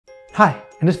Hi,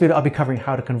 in this video I'll be covering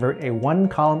how to convert a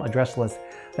one-column address list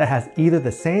that has either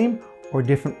the same or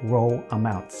different row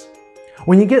amounts.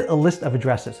 When you get a list of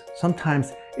addresses,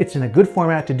 sometimes it's in a good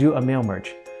format to do a mail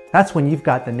merge. That's when you've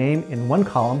got the name in one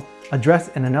column, address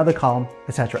in another column,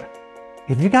 etc.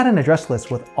 If you got an address list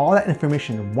with all that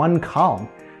information in one column,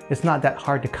 it's not that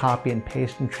hard to copy and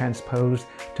paste and transpose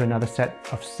to another set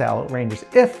of cell ranges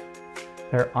if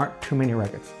there aren't too many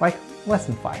records, like less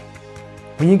than 5.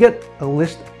 When you get a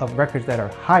list of records that are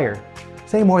higher,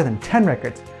 say more than 10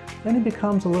 records, then it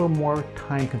becomes a little more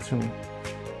time consuming.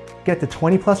 Get to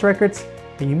 20 plus records,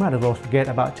 and you might as well forget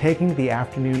about taking the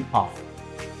afternoon off.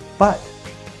 But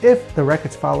if the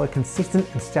records follow a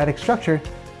consistent and static structure,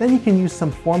 then you can use some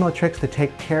formula tricks to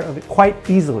take care of it quite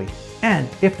easily. And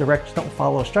if the records don't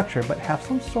follow a structure but have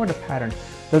some sort of pattern,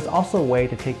 there's also a way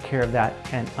to take care of that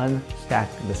and unstack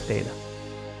this data.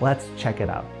 Let's check it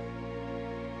out.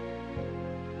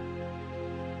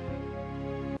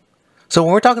 So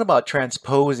when we're talking about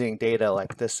transposing data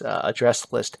like this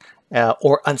address list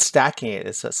or unstacking it,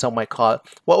 as some might call it,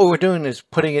 what we're doing is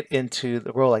putting it into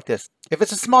the row like this. If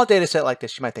it's a small data set like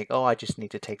this, you might think, oh, I just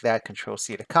need to take that, Control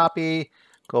C to copy,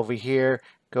 go over here,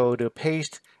 go to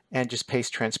paste, and just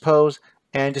paste transpose,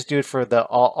 and just do it for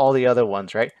all the other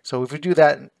ones, right? So if we do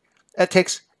that, that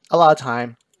takes a lot of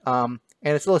time, and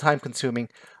it's a little time consuming.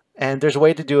 And there's a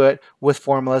way to do it with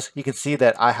formulas. You can see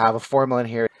that I have a formula in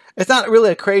here. It's not really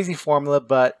a crazy formula,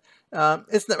 but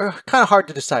it's kind of hard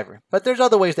to decipher. But there's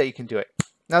other ways that you can do it.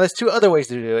 Now there's two other ways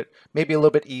to do it, maybe a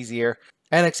little bit easier.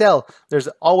 And Excel, there's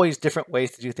always different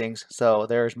ways to do things. So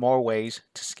there's more ways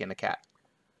to skin a cat.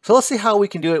 So let's see how we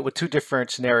can do it with two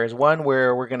different scenarios. One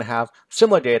where we're going to have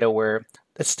similar data where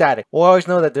it's static. We'll always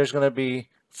know that there's going to be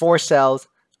 4 cells.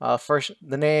 First,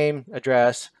 the name,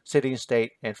 address, city and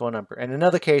state, and phone number. And in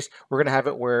another case, we're going to have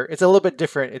it where it's a little bit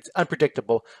different. It's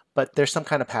unpredictable, but there's some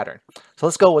kind of pattern. So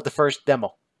let's go with the first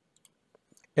demo.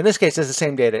 In this case, it's the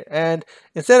same data. And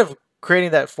instead of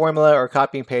creating that formula or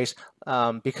copy and paste,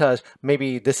 because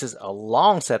maybe this is a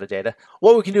long set of data,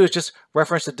 what we can do is just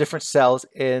reference the different cells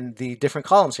in the different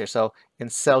columns here. So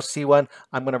in cell C1,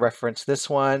 I'm going to reference this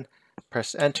one,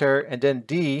 press enter, and then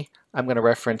D, I'm going to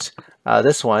reference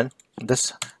this one,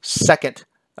 this second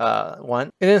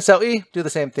one. And in cell E, do the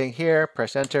same thing here,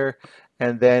 press enter,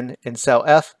 and then in cell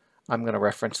F, I'm going to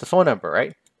reference the phone number,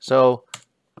 right? So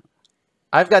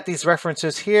I've got these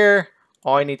references here.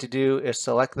 All I need to do is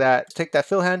select that, take that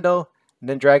fill handle, and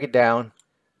then drag it down.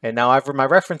 And now I've my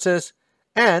references.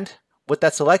 And with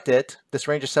that selected, this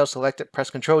range of cells selected, press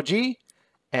Control G,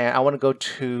 and I want to go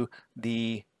to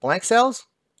the blank cells.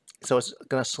 So it's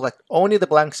going to select only the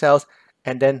blank cells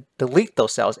and then delete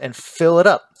those cells and fill it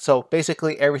up. So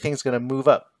basically everything's going to move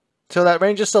up. So that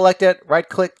range is selected, right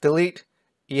click, delete.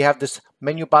 You have this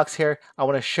menu box here. I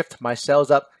want to shift my cells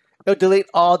up. It'll delete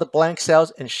all the blank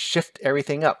cells and shift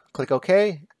everything up. Click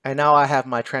OK. And now I have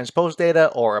my transpose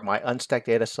data or my unstacked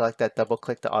data. Select that, double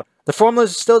click the auto. The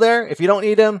formulas are still there. If you don't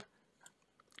need them,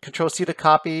 Control C to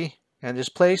copy and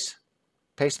just paste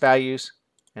values,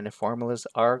 and the formulas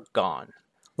are gone.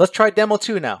 Let's try demo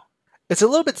 2 now. It's a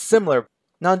little bit similar.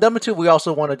 Now in demo 2, we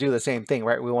also want to do the same thing,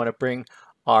 right? We want to bring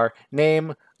our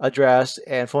name, address,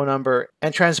 and phone number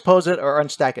and transpose it or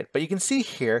unstack it. But you can see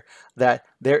here that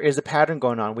there is a pattern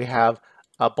going on. We have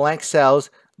blank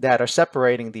cells that are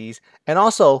separating these. And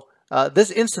also this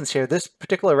instance here, this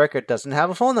particular record doesn't have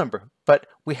a phone number, but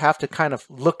we have to kind of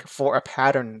look for a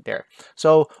pattern there.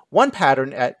 So one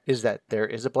pattern is that there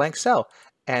is a blank cell.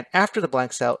 And after the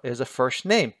blank cell is a first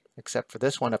name, except for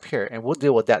this one up here. And we'll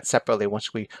deal with that separately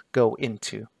once we go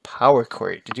into Power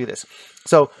Query to do this.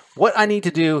 So what I need to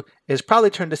do is probably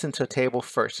turn this into a table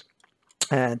first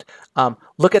and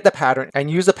look at the pattern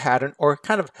and use the pattern or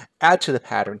kind of add to the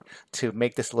pattern to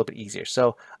make this a little bit easier.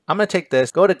 So I'm going to take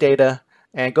this, go to data,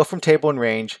 and go from table and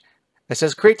range. It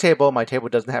says create table. My table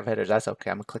doesn't have headers. That's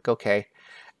okay. I'm going to click OK.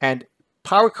 And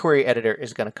Power Query Editor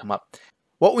is going to come up.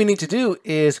 What we need to do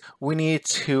is we need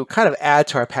to kind of add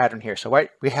to our pattern here. So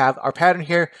right, we have our pattern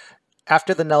here.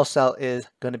 After the null cell is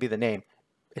going to be the name,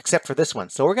 except for this one.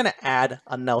 So we're going to add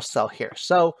a null cell here.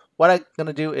 So what I'm going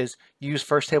to do is use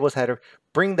first table as header,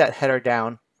 bring that header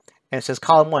down, and it says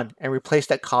column 1, and replace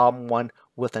that column 1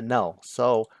 with a null.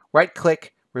 So right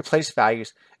click, replace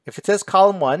values. If it says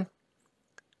column 1,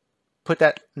 put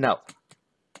that null.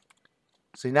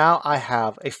 So now I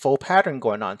have a full pattern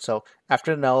going on. So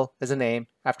after the null is a name,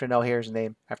 after null here's a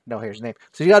name, after null here's a name.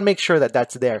 So you got to make sure that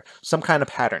that's there, some kind of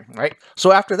pattern, right?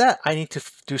 So after that, I need to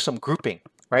do some grouping,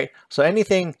 right? So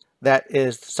anything that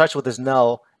starts with this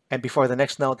null and before the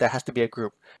next null, that has to be a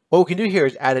group. What we can do here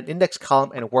is add an index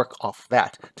column and work off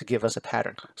that to give us a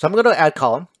pattern. So I'm going to add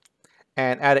column,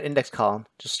 and add an index column,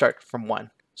 just start from 1.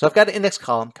 So I've got an index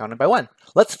column counted by 1.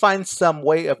 Let's find some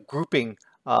way of grouping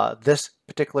this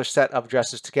particular set of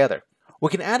addresses together. We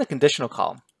can add a conditional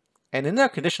column. And in our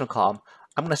conditional column,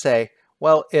 I'm going to say,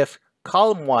 well, if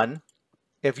column 1,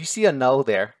 if you see a null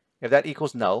there, if that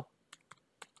equals null,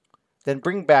 then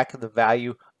bring back the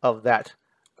value of that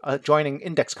adjoining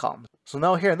index column. So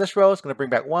null here in this row is going to bring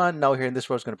back 1, null here in this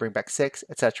row is going to bring back 6,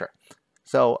 etc.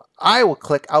 So I will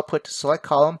click output to select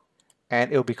column,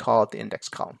 and it will be called the index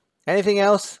column. Anything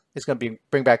else is going to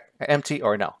bring back empty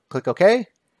or no. Click OK.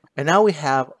 And now we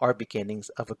have our beginnings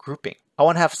of a grouping. I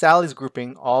want to have Sally's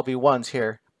grouping all be 1s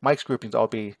here. Mike's groupings all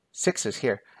be 6s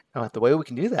here. And the way we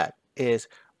can do that is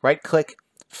right click,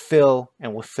 fill,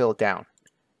 and we'll fill down.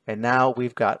 And now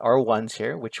we've got our 1s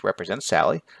here, which represent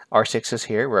Sally. Our 6s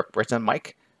here represent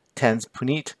Mike. 10s,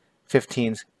 Puneet.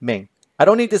 15s, Ming. I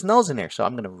don't need these nulls in here, so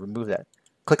I'm going to remove that.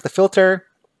 Click the filter,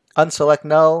 unselect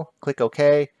null, click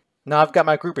OK. Now I've got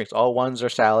my groupings. All 1s are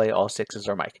Sally, all 6s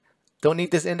are Mike. Don't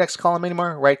need this index column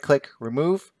anymore. Right click,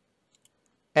 remove.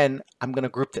 And I'm going to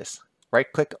group this.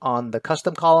 Right click on the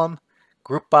custom column,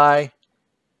 group by,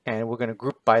 and we're going to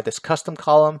group by this custom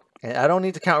column. And I don't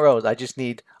need to count rows. I just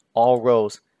need all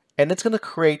rows. And it's going to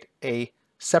create a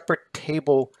separate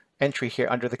table entry here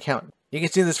under the count. You can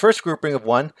see this first grouping of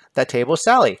 1, that table is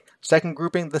Sally. Second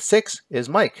grouping, the 6 is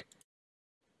Mike,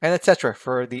 and etc.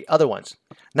 for the other ones.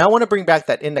 Now I want to bring back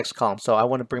that index column. So I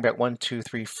want to bring back 1, 2,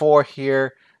 3, 4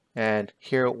 here, and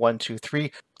here 1, 2,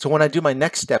 3. So when I do my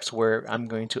next steps where I'm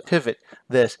going to pivot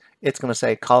this, it's going to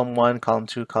say column 1, column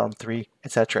 2, column 3,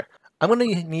 etc. I'm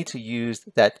going to need to use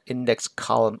that index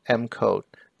column M code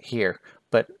here,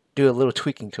 but do a little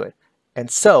tweaking to it. And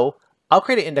so I'll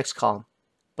create an index column,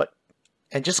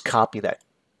 and just copy that.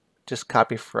 Just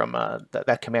copy from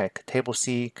that command, table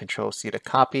C, control C to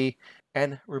copy,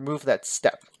 and remove that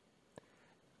step.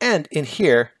 And in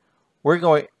here,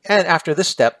 and after this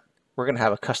step, we're going to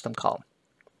have a custom column.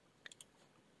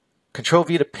 Control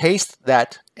V to paste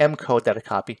that M code that I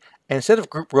copy. And instead of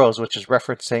group rows, which is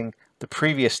referencing the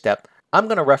previous step, I'm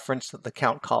going to reference the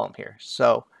count column here.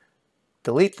 So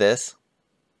delete this,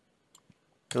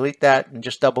 delete that, and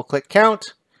just double click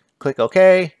count, click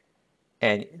OK.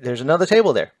 And there's another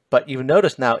table there. But you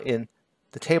notice now in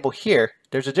the table here,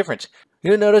 there's a difference.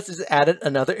 You'll notice it's added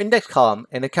another index column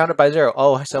and it counted by 0.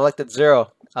 Oh, I selected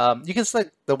 0. You can select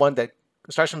the one that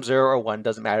starts from 0 or 1,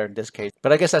 doesn't matter in this case.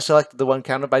 But I guess I selected the one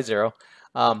counted by 0.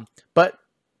 But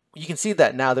you can see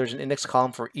that now there's an index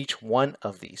column for each one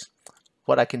of these.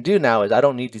 What I can do now is I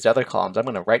don't need these other columns. I'm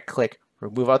going to right click,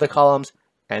 remove other columns,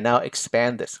 and now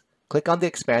expand this. Click on the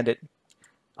expanded.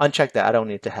 Uncheck that. I don't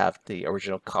need to have the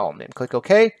original column name. Click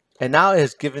OK. And now it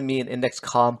has given me an index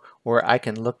column where I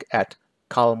can look at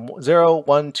column 0,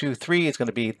 1, 2, 3. It's going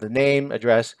to be the name,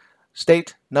 address,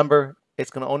 state, number. It's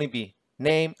going to only be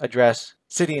name, address,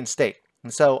 city, and state.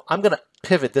 And so I'm going to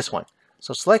pivot this one.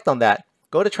 So select on that.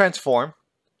 Go to transform.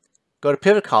 Go to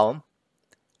pivot column.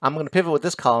 I'm going to pivot with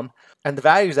this column. And the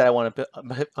values that I want to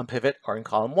unpivot are in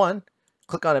column 1.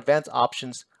 Click on advanced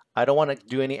options. I don't want to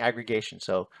do any aggregation,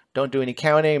 so don't do any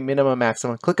counting, minimum,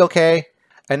 maximum. Click OK.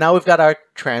 And now we've got our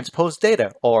transpose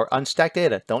data or unstacked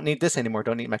data. Don't need this anymore.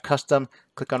 Don't need my custom.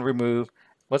 Click on remove.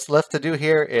 What's left to do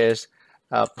here is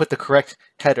put the correct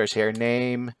headers here.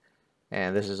 Name,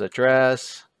 and this is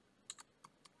address,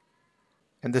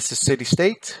 and this is city,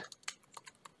 state,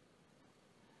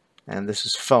 and this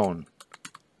is phone.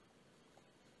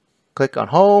 Click on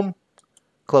home,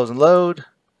 close and load.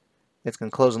 It's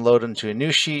going to close and load into a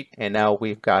new sheet, and now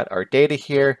we've got our data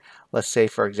here. Let's say,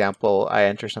 for example, I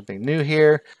enter something new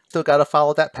here. Still got to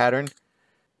follow that pattern.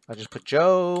 I'll just put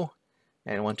Joe,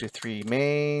 and 1, 2, 3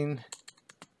 main,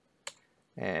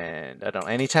 and I don't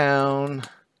know, any town,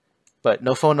 but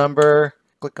no phone number.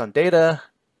 Click on data,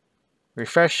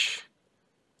 refresh,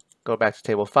 go back to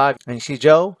table 5, and you see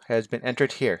Joe has been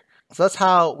entered here. So that's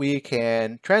how we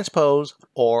can transpose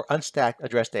or unstack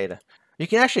address data. You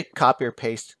can actually copy or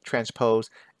paste transpose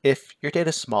if your data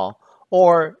is small,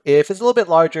 or if it's a little bit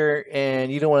larger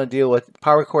and you don't want to deal with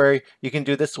Power Query, you can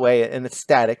do this way and it's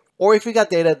static. Or if you got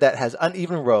data that has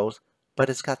uneven rows, but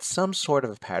it's got some sort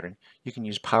of a pattern, you can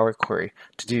use Power Query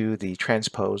to do the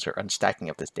transpose or unstacking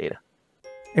of this data.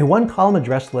 A one-column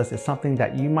address list is something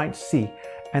that you might see,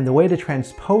 and the way to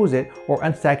transpose it or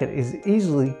unstack it is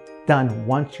easily done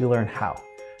once you learn how.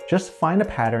 Just find a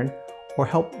pattern or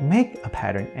help make a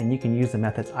pattern, and you can use the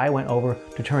methods I went over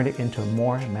to turn it into a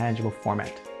more manageable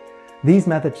format. These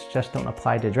methods just don't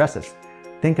apply to addresses.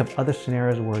 Think of other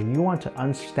scenarios where you want to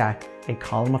unstack a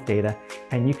column of data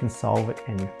and you can solve it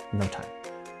in no time.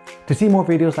 To see more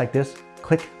videos like this,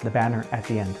 click the banner at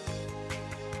the end.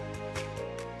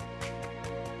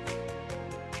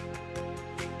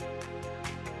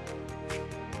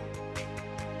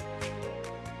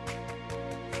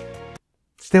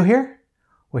 Still here?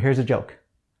 Well, here's a joke.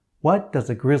 What does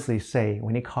a grizzly say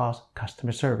when he calls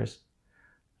customer service?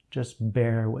 Just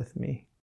bear with me.